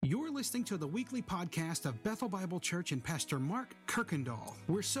listening to the weekly podcast of Bethel Bible Church and Pastor Mark Kirkendall.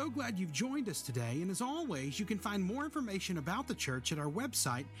 We're so glad you've joined us today, and as always, you can find more information about the church at our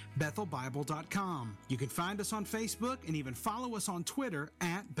website, bethelbible.com. You can find us on Facebook and even follow us on Twitter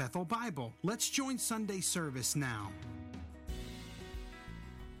at Bethel Bible. Let's join Sunday service now.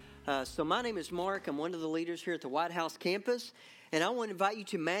 So my name is Mark. I'm one of the leaders here at the White House campus, and I want to invite you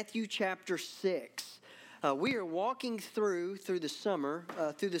to Matthew chapter 6. We are walking through the summer,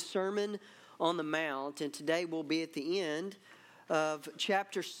 through the Sermon on the Mount, and today we'll be at the end of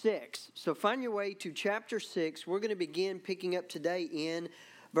chapter 6. So find your way to chapter 6. We're going to begin picking up today in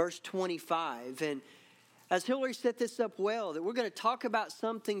verse 25. And as Hillary set this up well, that we're going to talk about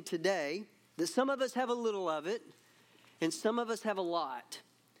something today that some of us have a little of it, and some of us have a lot.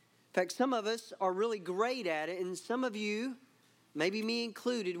 In fact, some of us are really great at it, and some of you, maybe me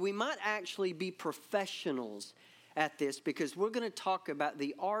included, we might actually be professionals at this because we're going to talk about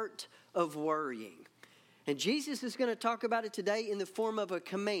the art of worrying. And Jesus is going to talk about it today in the form of a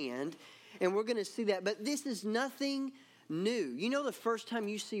command, and we're going to see that. But this is nothing new. You know the first time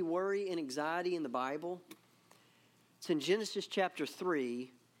you see worry and anxiety in the Bible? It's in Genesis chapter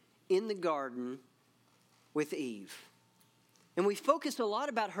 3, in the garden with Eve. And we focus a lot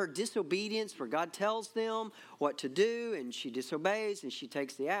about her disobedience, where God tells them what to do, and she disobeys, and she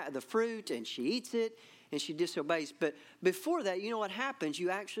takes the fruit, and she eats it, and she disobeys. But before that, you know what happens?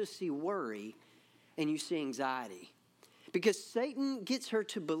 You actually see worry, and you see anxiety. Because Satan gets her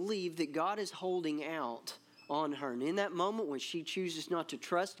to believe that God is holding out on her. And in that moment, when she chooses not to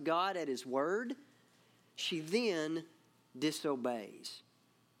trust God at His word, she then disobeys.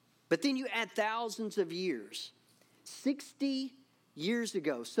 But then you add thousands of years. 60 years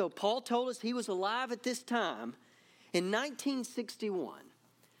ago. So Paul told us he was alive at this time. In 1961,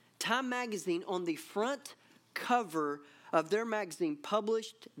 Time magazine, on the front cover of their magazine,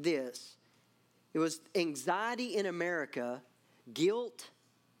 published this. It was Anxiety in America, Guilt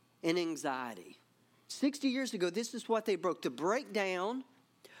and Anxiety. 60 years ago, this is what they broke. The breakdown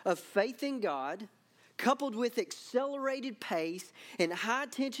of faith in God, coupled with accelerated pace and high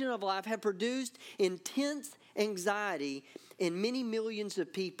tension of life, have produced intense anxiety in many millions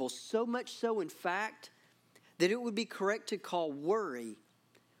of people. So much so, in fact, that it would be correct to call worry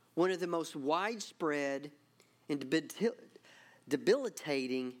one of the most widespread and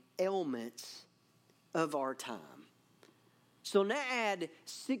debilitating ailments of our time. So now add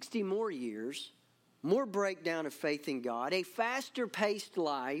 60 more years, more breakdown of faith in God, a faster paced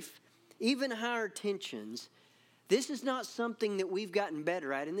life, even higher tensions. This is not something that we've gotten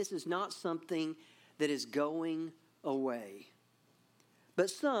better at, and this is not something that is going away.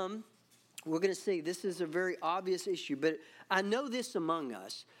 But some, we're going to see, this is a very obvious issue, but I know this among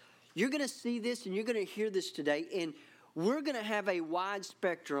us. You're going to see this and you're going to hear this today, and we're going to have a wide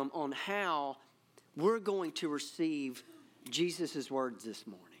spectrum on how we're going to receive Jesus' words this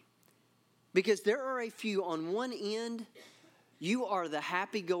morning. Because there are a few on one end. You are the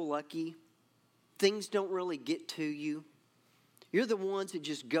happy-go-lucky. Things don't really get to you. You're the ones that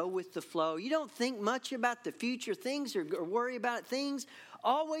just go with the flow. You don't think much about the future things or worry about it. Things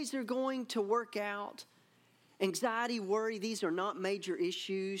always are going to work out. Anxiety, worry, these are not major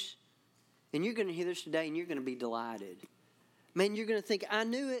issues. And you're going to hear this today and you're going to be delighted. Man, you're going to think, I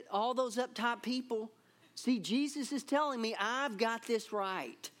knew it. All those uptight people. See, Jesus is telling me I've got this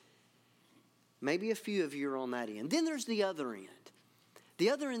right. Maybe a few of you are on that end. Then there's the other end. The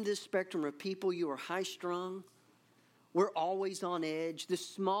other end of this spectrum of people, you are high-strung. We're always on edge. The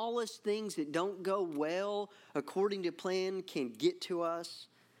smallest things that don't go well according to plan can get to us.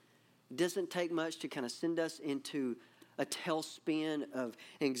 It doesn't take much to kind of send us into a tailspin of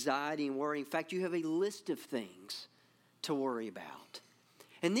anxiety and worry. In fact, you have a list of things to worry about.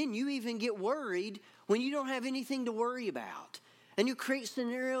 And then you even get worried when you don't have anything to worry about. And you create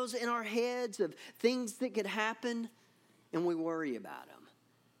scenarios in our heads of things that could happen, and we worry about them.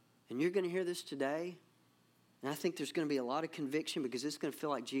 And you're going to hear this today. And I think there's going to be a lot of conviction because it's going to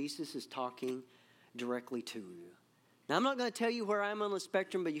feel like Jesus is talking directly to you. Now, I'm not going to tell you where I'm on the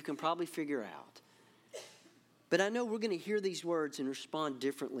spectrum, but you can probably figure out. But I know we're going to hear these words and respond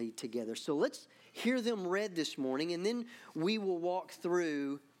differently together. So let's hear them read this morning, and then we will walk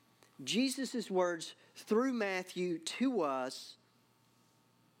through Jesus' words through Matthew to us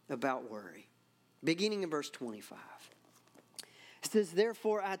about worry. Beginning in verse 25. It says,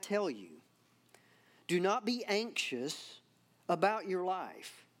 "Therefore I tell you, do not be anxious about your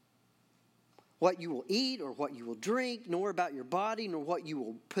life, what you will eat or what you will drink, nor about your body, nor what you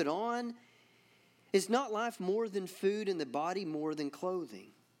will put on. Is not life more than food and the body more than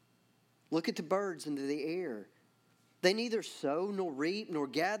clothing? Look at the birds into the air. They neither sow nor reap nor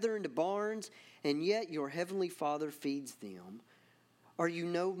gather into barns, and yet your heavenly Father feeds them. Are you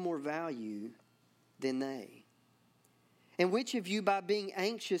no more value than they? And which of you, by being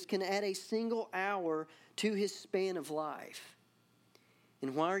anxious, can add a single hour to his span of life?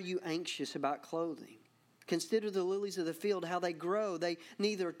 And why are you anxious about clothing? Consider the lilies of the field, how they grow. They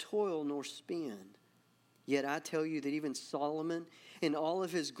neither toil nor spin. Yet I tell you that even Solomon in all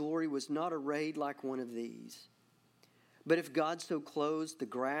of his glory was not arrayed like one of these. But if God so clothes the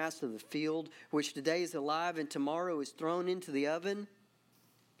grass of the field, which today is alive and tomorrow is thrown into the oven,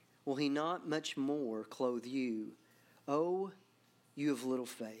 will he not much more clothe you, O you of little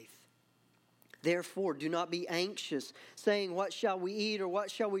faith? Therefore, do not be anxious, saying, what shall we eat, or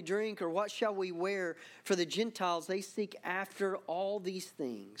what shall we drink, or what shall we wear? For the Gentiles, they seek after all these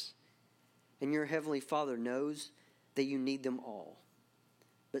things. And your heavenly Father knows that you need them all.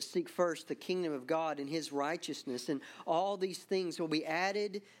 But seek first the kingdom of God and his righteousness, and all these things will be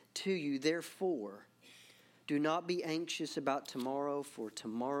added to you. Therefore, do not be anxious about tomorrow, for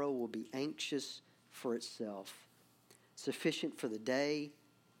tomorrow will be anxious for itself. Sufficient for the day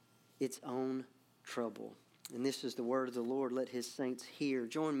its own trouble. And this is the word of the Lord. Let his saints hear.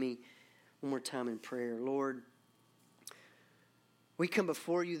 Join me one more time in prayer. Lord, we come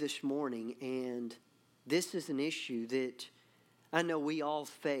before you this morning, and this is an issue that I know we all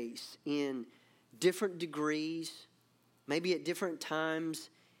face in different degrees, maybe at different times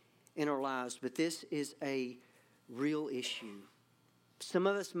in our lives, but this is a real issue. Some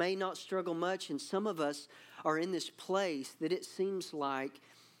of us may not struggle much, and some of us are in this place that it seems like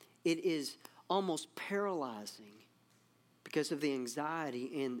it is almost paralyzing because of the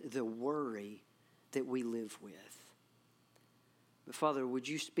anxiety and the worry that we live with. But Father, would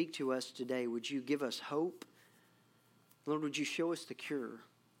you speak to us today? Would you give us hope? Lord, would you show us the cure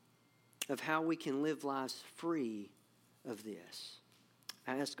of how we can live lives free of this?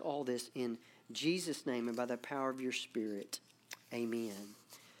 I ask all this in Jesus' name and by the power of your Spirit. Amen.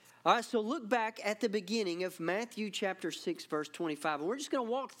 All right, so look back at the beginning of Matthew chapter 6, verse 25. And we're just going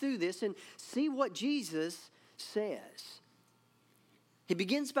to walk through this and see what Jesus says. He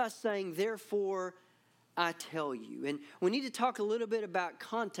begins by saying, therefore, I tell you. And we need to talk a little bit about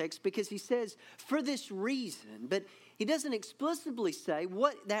context because he says, for this reason. But he doesn't explicitly say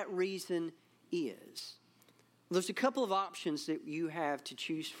what that reason is. There's a couple of options that you have to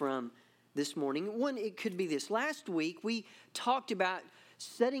choose from this morning. One, it could be this. Last week, we talked about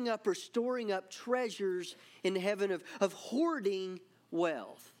setting up or storing up treasures in heaven, of hoarding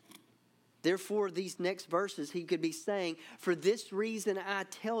wealth. Therefore, these next verses, he could be saying, for this reason I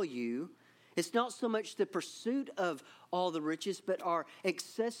tell you, it's not so much the pursuit of all the riches, but our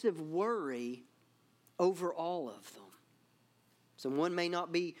excessive worry over all of them. So one may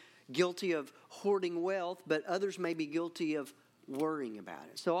not be guilty of hoarding wealth, but others may be guilty of worrying about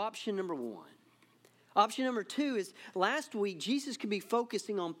it. So option number one. Option number two is, last week, Jesus could be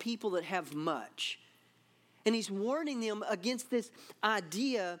focusing on people that have much. And he's warning them against this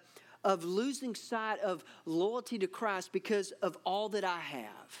idea of losing sight of loyalty to Christ because of all that I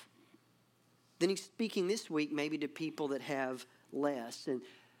have. Then he's speaking this week maybe to people that have less. And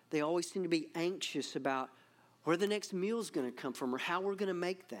they always seem to be anxious about where the next meal is going to come from or how we're going to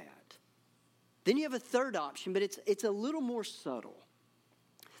make that. Then you have a third option, but it's a little more subtle.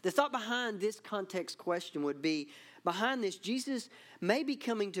 The thought behind this context question would be, behind this, Jesus may be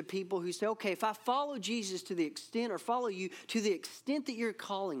coming to people who say, okay, if I follow Jesus to the extent or follow you to the extent that you're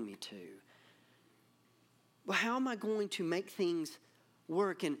calling me to, well, how am I going to make things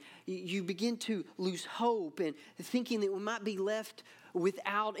work? And you begin to lose hope and thinking that we might be left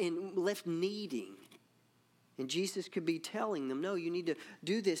without and left needing. And Jesus could be telling them, no, you need to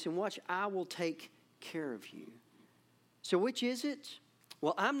do this and watch, I will take care of you. So which is it?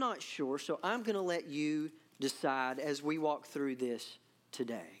 Well, I'm not sure, so I'm going to let you decide as we walk through this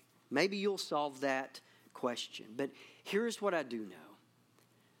today. Maybe you'll solve that question. But here's what I do know.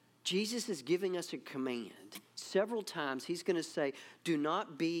 Jesus is giving us a command. Several times he's going to say, do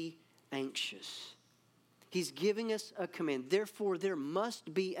not be anxious. He's giving us a command. Therefore, there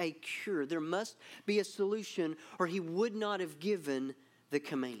must be a cure. There must be a solution, or he would not have given the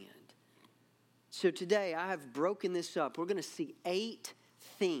command. So today, I have broken this up. We're going to see 8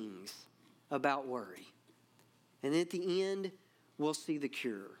 things about worry. And at the end, we'll see the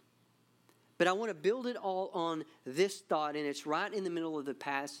cure. But I want to build it all on this thought, and it's right in the middle of the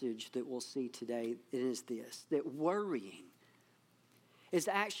passage that we'll see today. It is this, that worrying is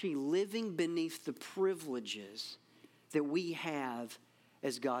actually living beneath the privileges that we have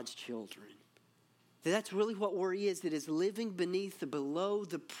as God's children. That's really what worry is. It is living below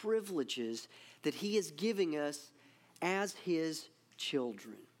the privileges that he is giving us as his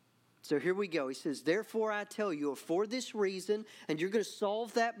children. So here we go. He says, therefore I tell you, for this reason, and you're going to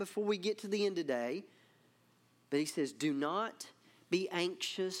solve that before we get to the end today. But he says, do not be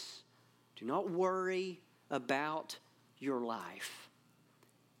anxious. Do not worry about your life.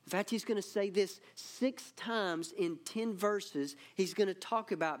 In fact, he's going to say this 6 times in 10 verses. He's going to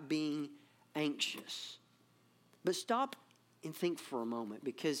talk about being anxious. But stop and think for a moment,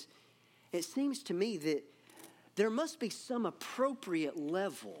 because it seems to me that there must be some appropriate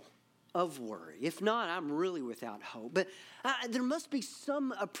level of worry. If not, I'm really without hope. But there must be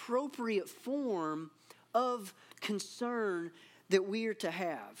some appropriate form of concern that we are to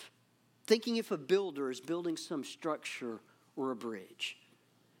have. Thinking if a builder is building some structure or a bridge,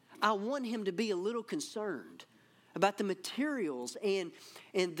 I want him to be a little concerned about the materials and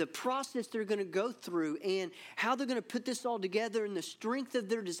the process they're going to go through and how they're going to put this all together and the strength of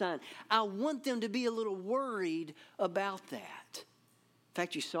their design. I want them to be a little worried about that. In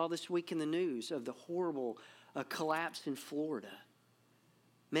fact, you saw this week in the news of the horrible collapse in Florida.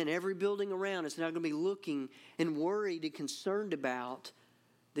 Man, every building around is now going to be looking and worried and concerned about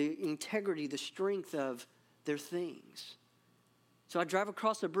the integrity, the strength of their things. So I drive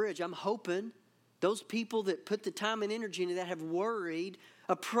across a bridge. I'm hoping those people that put the time and energy into that have worried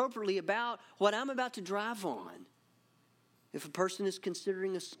appropriately about what I'm about to drive on. If a person is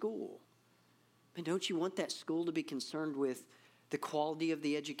considering a school, man, don't you want that school to be concerned with the quality of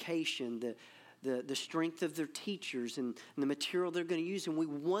the education, the strength of their teachers and the material they're going to use, and we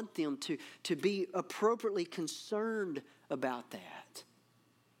want them to be appropriately concerned about that.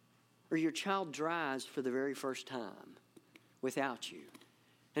 Or your child drives for the very first time without you.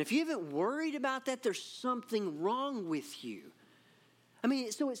 And if you haven't worried about that, there's something wrong with you. I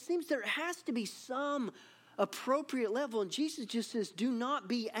mean, so it seems there has to be some appropriate level, and Jesus just says, do not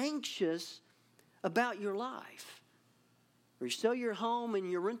be anxious about your life. Or you sell your home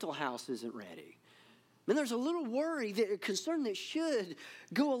and your rental house isn't ready. And there's a little worry, a concern that should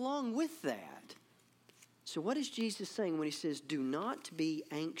go along with that. So what is Jesus saying when he says, do not be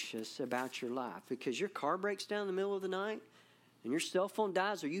anxious about your life? Because your car breaks down in the middle of the night and your cell phone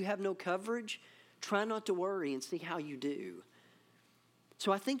dies or you have no coverage, try not to worry and see how you do.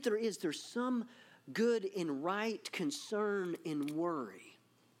 So I think there's some good and right concern and worry.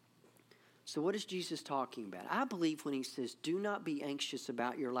 So what is Jesus talking about? I believe when he says, do not be anxious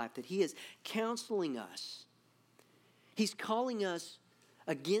about your life, that he is counseling us. He's calling us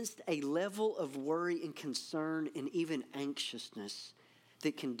against a level of worry and concern and even anxiousness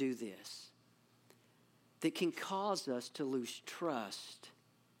that can do this, that can cause us to lose trust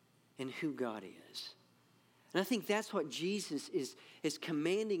in who God is. And I think that's what Jesus is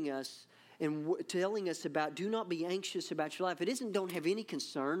commanding us and telling us about. Do not be anxious about your life. It isn't don't have any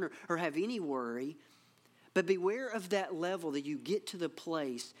concern or have any worry, but beware of that level that you get to the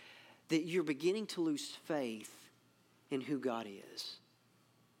place that you're beginning to lose faith in who God is.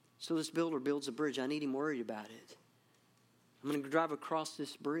 So this builder builds a bridge. I need him worried about it. I'm going to drive across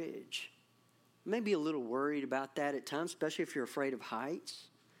this bridge. Maybe a little worried about that at times, especially if you're afraid of heights.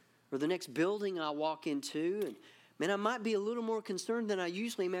 Or the next building I walk into, and man, I might be a little more concerned than I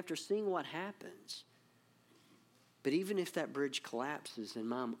usually am after seeing what happens. But even if that bridge collapses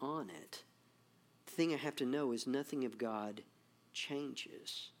and I'm on it, the thing I have to know is nothing of God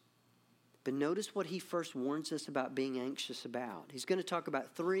changes. But notice what he first warns us about being anxious about. He's going to talk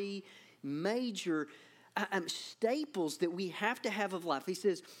about 3 major staples that we have to have of life. He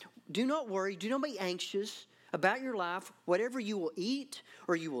says, do not worry, do not be anxious about your life, whatever you will eat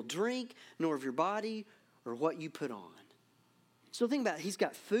or you will drink, nor of your body or what you put on. So think about it. He's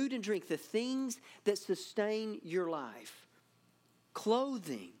got food and drink, the things that sustain your life.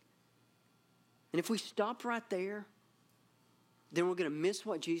 Clothing. And if we stop right there, then we're going to miss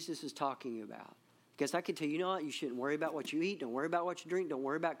what Jesus is talking about. Because I can tell you, what? You shouldn't worry about what you eat. Don't worry about what you drink. Don't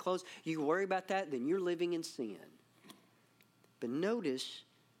worry about clothes. You worry about that, then you're living in sin. But notice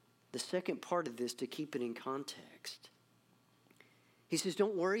the second part of this to keep it in context. He says,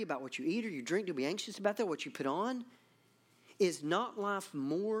 don't worry about what you eat or you drink. Don't be anxious about that. What you put on. Is not life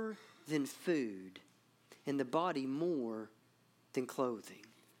more than food and the body more than clothing?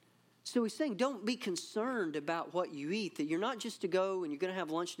 So he's saying don't be concerned about what you eat, that you're not just to go and you're going to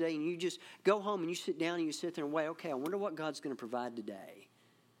have lunch today and you just go home and you sit down and you sit there and wait, okay, I wonder what God's going to provide today.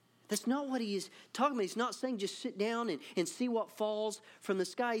 That's not what he is talking about. He's not saying just sit down and see what falls from the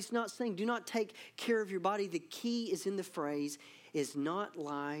sky. He's not saying do not take care of your body. The key is in the phrase, is not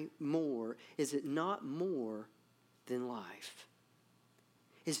lie more. Is it not more than life?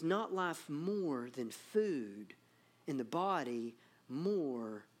 Is not life more than food and the body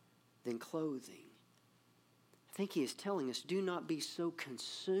more than clothing? I think he is telling us, do not be so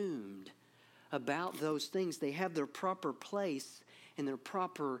consumed about those things. They have their proper place and their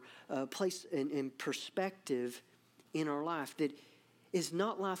proper place and perspective in our life. That is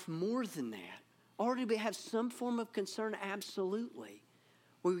not life more than that? Or do we have some form of concern? Absolutely.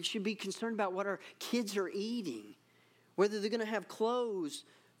 We should be concerned about what our kids are eating, whether they're going to have clothes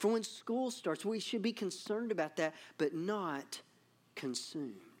for when school starts. We should be concerned about that, but not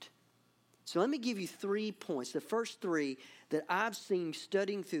consumed. So let me give you 3 points, the first 3 that I've seen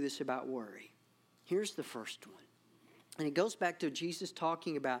studying through this about worry. Here's the first one. And it goes back to Jesus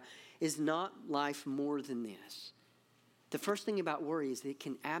talking about, is not life more than this? The first thing about worry is that it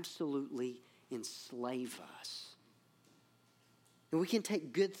can absolutely enslave us. And we can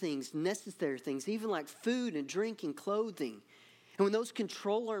take good things, necessary things, even like food and drink and clothing. And when those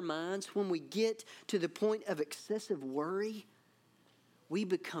control our minds, when we get to the point of excessive worry, we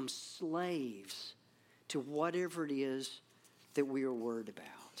become slaves to whatever it is that we are worried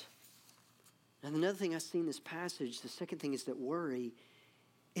about. And another thing I see in this passage, the second thing is that worry,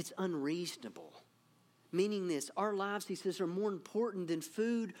 it's unreasonable. Meaning this, our lives, he says, are more important than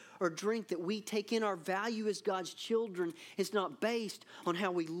food or drink that we take in. Our value as God's children is not based on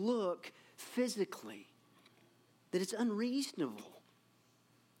how we look physically. That it's unreasonable.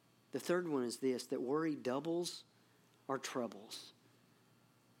 The third one is this, that worry doubles our troubles.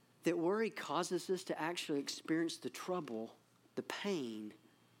 That worry causes us to actually experience the trouble, the pain,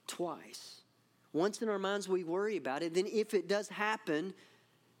 twice. Once in our minds we worry about it, then if it does happen,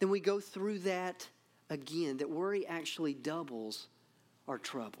 then we go through that again. That worry actually doubles our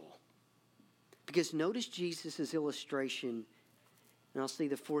trouble. Because notice Jesus' illustration, and I'll see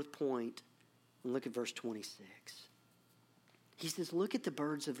the fourth point, and look at verse 26. He says, look at the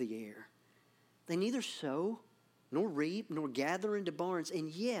birds of the air. They neither sow, nor reap, nor gather into barns, and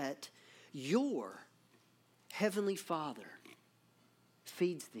yet your heavenly Father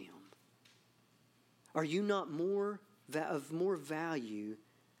feeds them. Are you not of more value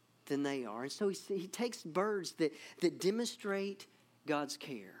than they are? And so he takes birds that demonstrate God's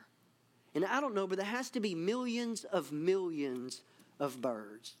care. And I don't know, but there has to be millions of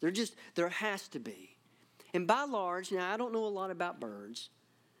birds. There has to be. And by large, now I don't know a lot about birds,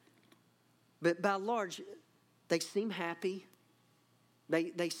 but by large, they seem happy.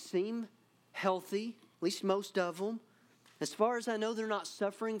 They seem healthy, at least most of them. As far as I know, they're not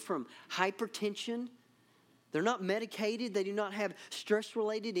suffering from hypertension. They're not medicated. They do not have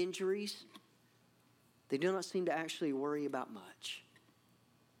stress-related injuries. They do not seem to actually worry about much.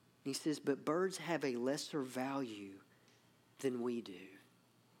 He says, but birds have a lesser value than we do.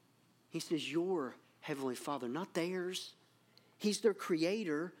 He says, your heavenly Father, not theirs. He's their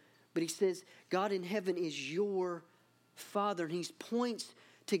creator, but he says, God in heaven is your Father. And he points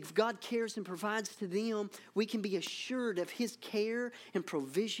to God cares and provides to them. We can be assured of his care and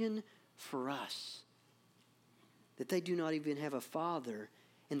provision for us. That they do not even have a father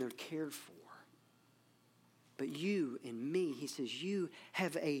and they're cared for. But you and me, he says, you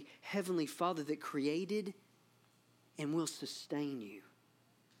have a heavenly Father that created and will sustain you.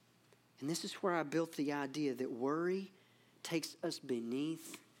 And this is where I built the idea that worry takes us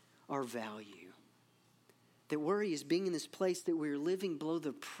beneath our value. That worry is being in this place that we're living below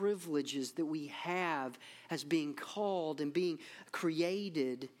the privileges that we have as being called and being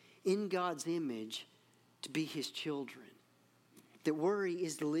created in God's image to be his children. That worry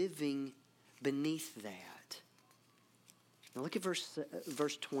is living beneath that. Now look at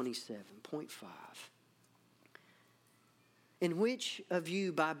verse 27, point 5. In which of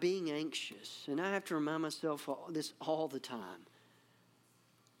you by being anxious, and I have to remind myself this all the time,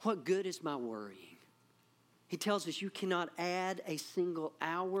 what good is my worrying? He tells us you cannot add a single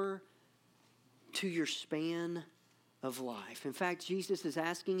hour to your span of life. In fact, Jesus is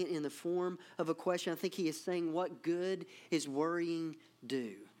asking it in the form of a question. I think he is saying, what good is worrying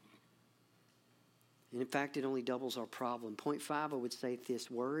do? And in fact, it only doubles our problem. Point 5, I would say this,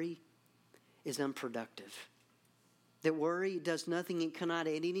 worry is unproductive. That worry does nothing. It cannot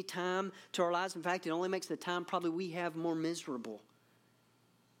add any time to our lives. In fact, it only makes the time probably we have more miserable.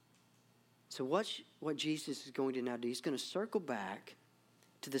 So what Jesus is going to now do, he's going to circle back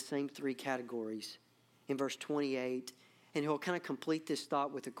to the same 3 categories in verse 28, and he'll kind of complete this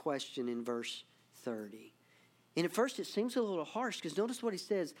thought with a question in verse 30. And at first it seems a little harsh, because notice what he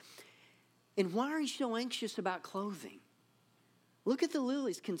says. And why are you so anxious about clothing? Look at the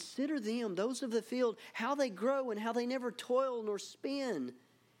lilies, consider them, those of the field, how they grow and how they never toil nor spin.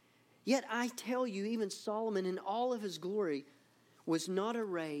 Yet I tell you, even Solomon in all of his glory was not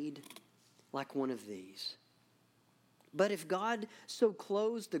arrayed like one of these. But if God so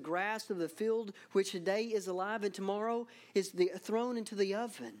clothes the grass of the field, which today is alive and tomorrow is thrown into the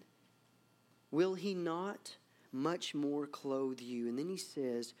oven, will he not much more clothe you? And then he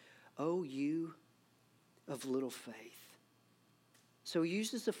says, O you of little faith. So he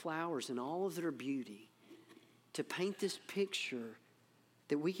uses the flowers and all of their beauty to paint this picture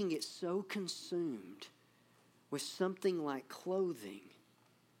that we can get so consumed with something like clothing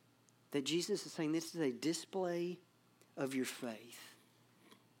that Jesus is saying this is a display of your faith.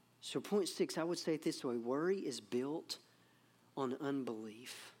 So point 6, I would say it this way: worry is built on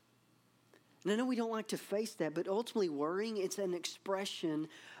unbelief. And I know we don't like to face that, but ultimately worrying, it's an expression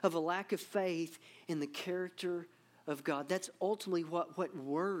of a lack of faith in the character of God. That's ultimately what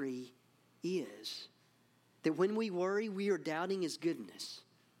worry is. That when we worry, we are doubting his goodness.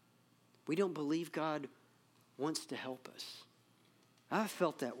 We don't believe God wants to help us. I've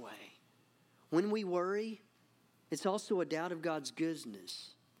felt that way. When we worry, it's also a doubt of God's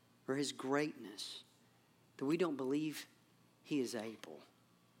goodness or his greatness, that we don't believe he is able.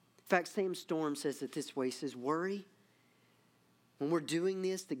 In fact, Sam Storm says it this way. He says, worry, when we're doing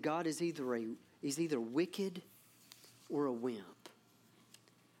this, that God is either wicked or a wimp.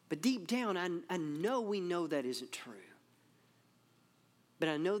 But deep down, I know we know that isn't true. But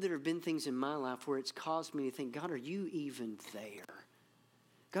I know there have been things in my life where it's caused me to think, God, are you even there?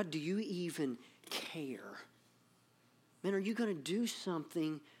 God, do you even care? Man, are you going to do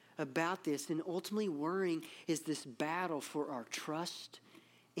something about this? And ultimately, worrying is this battle for our trust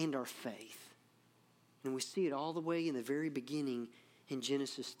and our faith. And we see it all the way in the very beginning in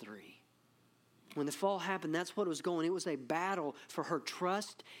Genesis 3. When the fall happened, that's what was going. It was a battle for her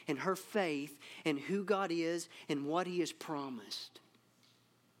trust and her faith and who God is and what he has promised.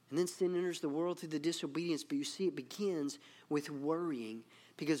 And then sin enters the world through the disobedience. But you see, it begins with worrying,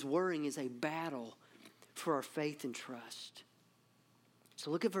 because worrying is a battle for our faith and trust.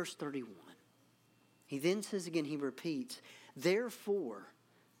 So look at verse 31. He then says again, he repeats, therefore,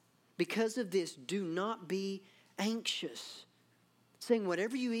 because of this, do not be anxious, saying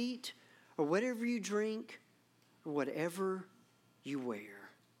whatever you eat or whatever you drink or whatever you wear.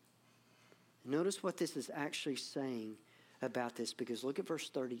 Notice what this is actually saying about this, because look at verse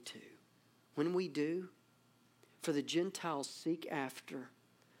 32. When we do, for the Gentiles seek after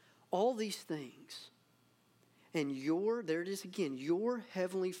all these things, and there it is again, your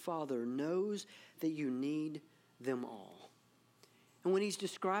heavenly Father knows that you need them all. And when he's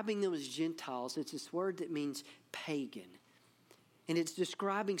describing them as Gentiles, it's this word that means pagan. And it's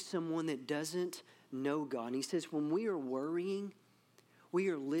describing someone that doesn't know God. And he says when we are worrying, we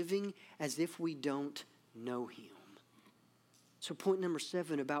are living as if we don't know him. So point number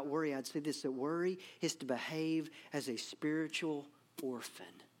 7 about worry, I'd say this, that worry is to behave as a spiritual orphan.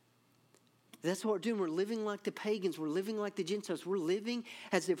 That's what we're doing. We're living like the pagans. We're living like the Gentiles. We're living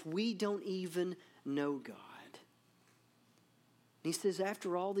as if we don't even know God. And he says,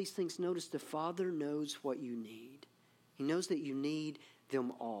 after all these things, notice the Father knows what you need. He knows that you need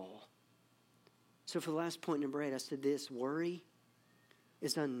them all. So for the last point, number 8, I said this: worry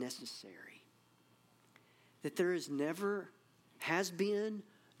is unnecessary. That there is never, has been,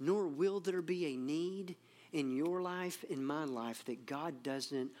 nor will there be a need in your life, in my life, that God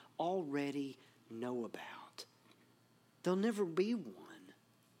doesn't already know about. There'll never be one.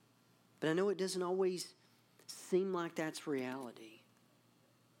 But I know it doesn't always seem like that's reality.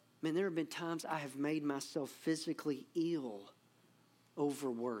 Man, there have been times I have made myself physically ill over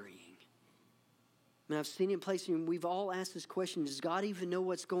worrying. And I've seen it in places, and we've all asked this question, does God even know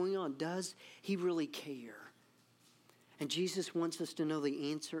what's going on? Does he really care? And Jesus wants us to know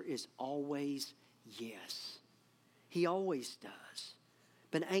the answer is always yes. He always does.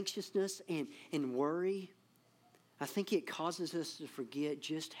 But anxiousness and worry, I think it causes us to forget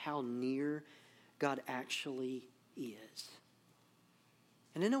just how near God actually is.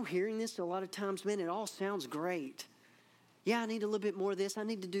 And I know hearing this a lot of times, man, it all sounds great. Yeah, I need a little bit more of this. I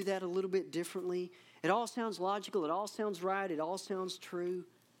need to do that a little bit differently. It all sounds logical. It all sounds right. It all sounds true.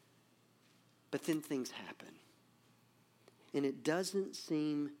 But then things happen. And it doesn't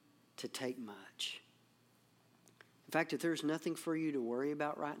seem to take much. In fact, if there's nothing for you to worry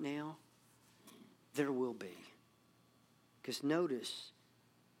about right now, there will be. Because notice,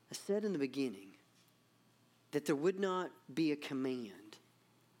 I said in the beginning that there would not be a command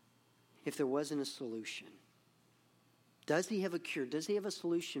if there wasn't a solution. Does he have a cure? Does he have a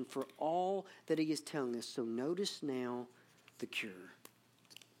solution for all that he is telling us? So notice now the cure.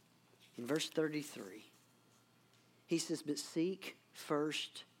 In verse 33, he says, but seek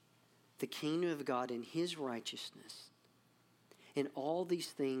first the kingdom of God and his righteousness, and all these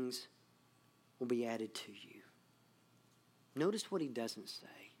things will be added to you. Notice what he doesn't say.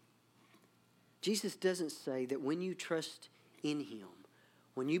 Jesus doesn't say that when you trust in him,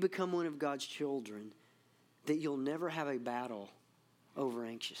 when you become one of God's children, that you'll never have a battle over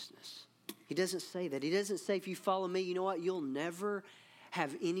anxiousness. He doesn't say that. He doesn't say, if you follow me, you know what? You'll never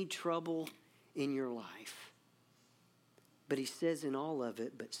have any trouble in your life. But he says in all of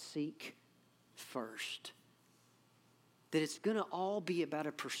it, but seek first. That it's going to all be about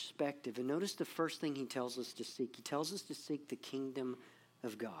a perspective. And notice the first thing he tells us to seek. He tells us to seek the kingdom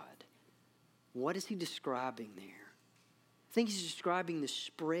of God. What is he describing there? I think he's describing the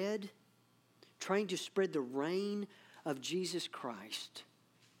spread, trying to spread the reign of Jesus Christ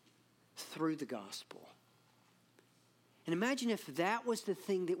through the gospel. And imagine if that was the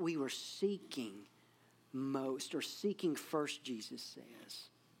thing that we were seeking most, or seeking first, Jesus says.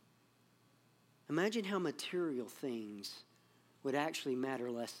 Imagine how material things would actually matter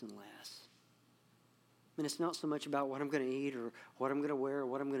less and less. And it's not so much about what I'm going to eat or what I'm going to wear or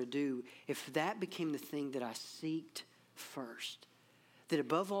what I'm going to do. If that became the thing that I seeked first, that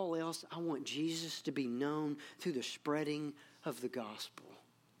above all else, I want Jesus to be known through the spreading of the gospel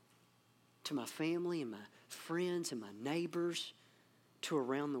to my family and my friends and my neighbors, to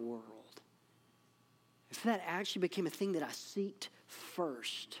around the world. If that actually became a thing that I seeked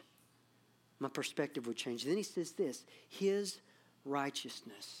first, my perspective would change. Then he says this, his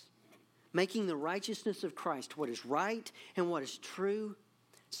righteousness. Making the righteousness of Christ what is right and what is true,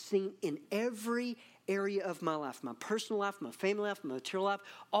 seen in every area of my life, my personal life, my family life, my material life,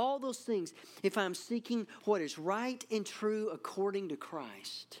 all those things. If I'm seeking what is right and true according to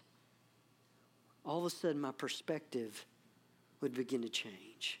Christ, all of a sudden my perspective would begin to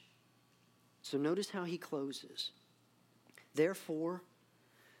change. So notice how he closes. Therefore,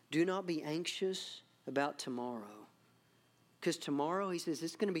 do not be anxious about tomorrow. Because tomorrow, he says,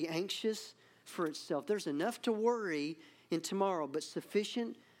 it's going to be anxious for itself. There's enough to worry in tomorrow, but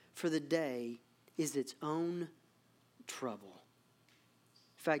sufficient for the day is its own trouble.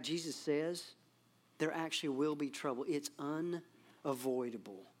 In fact, Jesus says there actually will be trouble. It's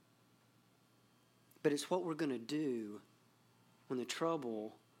unavoidable. But it's what we're going to do when the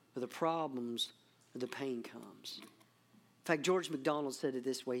trouble or the problems or the pain comes. In fact, George MacDonald said it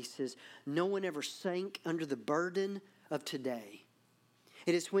this way. He says, no one ever sank under the burden of today.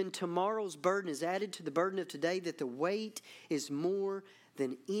 It is when tomorrow's burden is added to the burden of today that the weight is more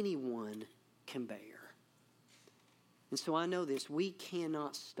than anyone can bear. And so I know this, we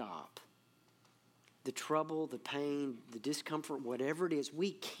cannot stop the trouble, the pain, the discomfort, whatever it is,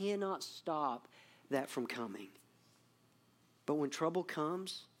 we cannot stop that from coming. But when trouble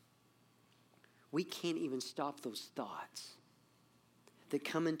comes, we can't even stop those thoughts that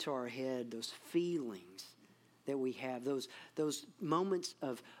come into our head, those feelings that we have, those moments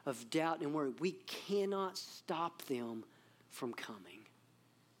of doubt and worry. We cannot stop them from coming.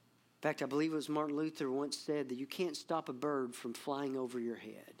 In fact, I believe it was Martin Luther once said that you can't stop a bird from flying over your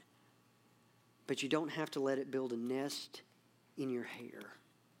head, but you don't have to let it build a nest in your hair.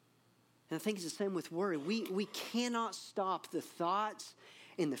 And I think it's the same with worry. We cannot stop the thoughts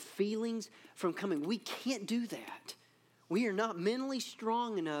and the feelings from coming. We can't do that. We are not mentally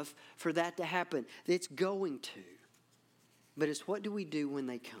strong enough for that to happen. It's going to. But it's what do we do when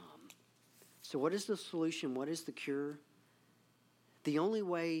they come? So what is the solution? What is the cure? The only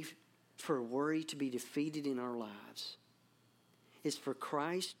way for worry to be defeated in our lives is for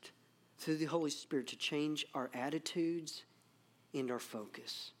Christ, through the Holy Spirit, to change our attitudes and our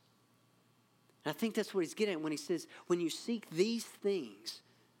focus. And I think that's what he's getting at when he says, when you seek these things,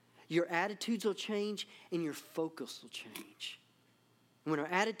 your attitudes will change and your focus will change. And when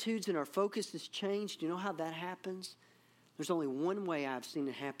our attitudes and our focus is changed, do you know how that happens? There's only one way I've seen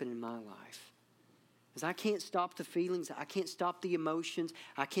it happen in my life. Is I can't stop the feelings, I can't stop the emotions,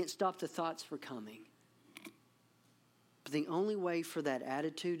 I can't stop the thoughts from coming. But the only way for that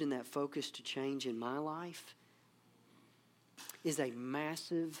attitude and that focus to change in my life is a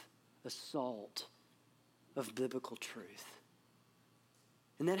massive assault of biblical truth.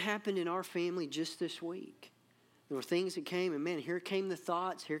 And that happened in our family just this week. There were things that came, and man, here came the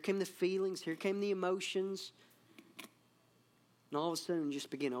thoughts, here came the feelings, here came the emotions. And all of a sudden, we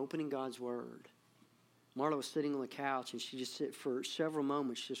just began opening God's Word. Marla was sitting on the couch, and she just sat for several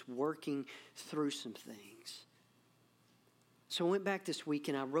moments just working through some things. So I went back this week,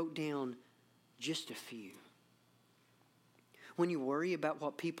 and I wrote down just a few. When you worry about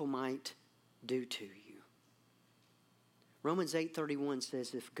what people might do to you. Romans 8:31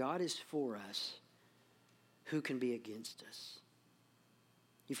 says, if God is for us, who can be against us?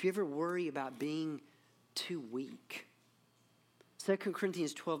 If you ever worry about being too weak, 2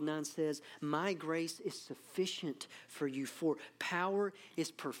 Corinthians 12:9 says, my grace is sufficient for you, for power is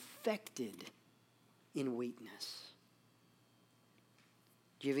perfected in weakness.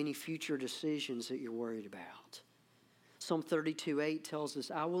 Do you have any future decisions that you're worried about? Psalm 32:8 tells us,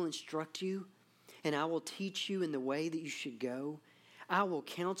 I will instruct you and I will teach you in the way that you should go. I will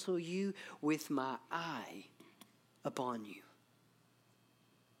counsel you with my eye upon you.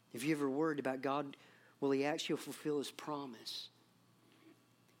 Have you ever worried about God? Will He actually fulfill His promise?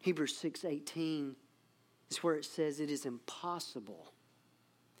 Hebrews 6:18 is where it says it is impossible.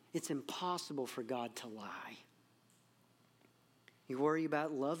 It's impossible for God to lie. You worry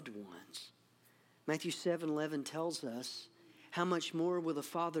about loved ones. Matthew 7:11 tells us, how much more will the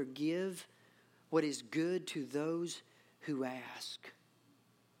Father give what is good to those who ask?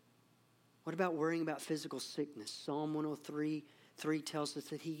 What about worrying about physical sickness? Psalm 103:3 tells us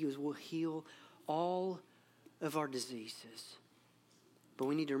that He will heal all of our diseases. But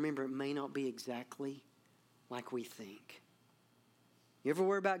we need to remember it may not be exactly like we think. You ever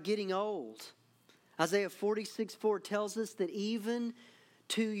worry about getting old? Isaiah 46:4 tells us that even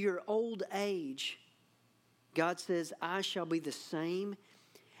to your old age, God says, I shall be the same,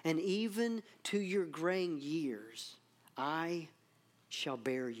 and even to your graying years, I shall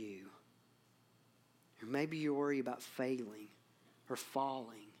bear you. Or maybe you worry about failing or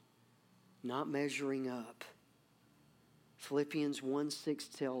falling, not measuring up. Philippians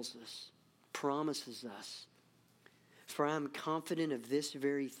 1:6 tells us, promises us, for I am confident of this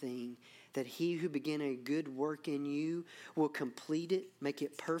very thing, that He who began a good work in you will complete it, make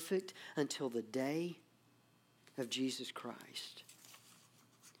it perfect until the day of Jesus Christ.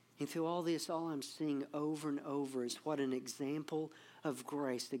 And through all this, all I'm seeing over and over is what an example of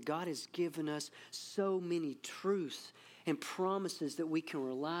grace, that God has given us so many truths and promises that we can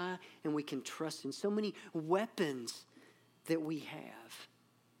rely and we can trust in, so many weapons that we have.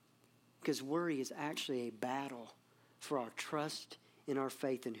 Because worry is actually a battle for our trust in our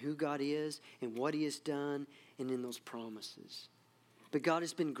faith in who God is and what He has done and in those promises. But God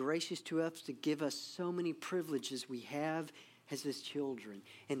has been gracious to us to give us so many privileges we have as His children.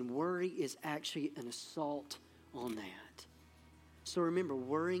 And worry is actually an assault on that. So remember,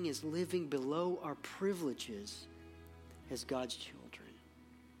 worrying is living below our privileges as God's children.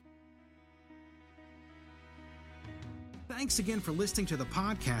 Thanks again for listening to the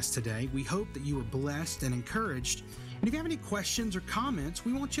podcast today. We hope that you were blessed and encouraged. And if you have any questions or comments,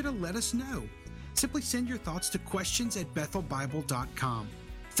 we want you to let us know. Simply send your thoughts to questions@bethelbible.com.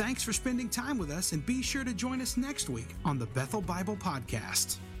 Thanks for spending time with us, and be sure to join us next week on the Bethel Bible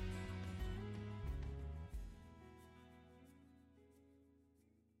Podcast.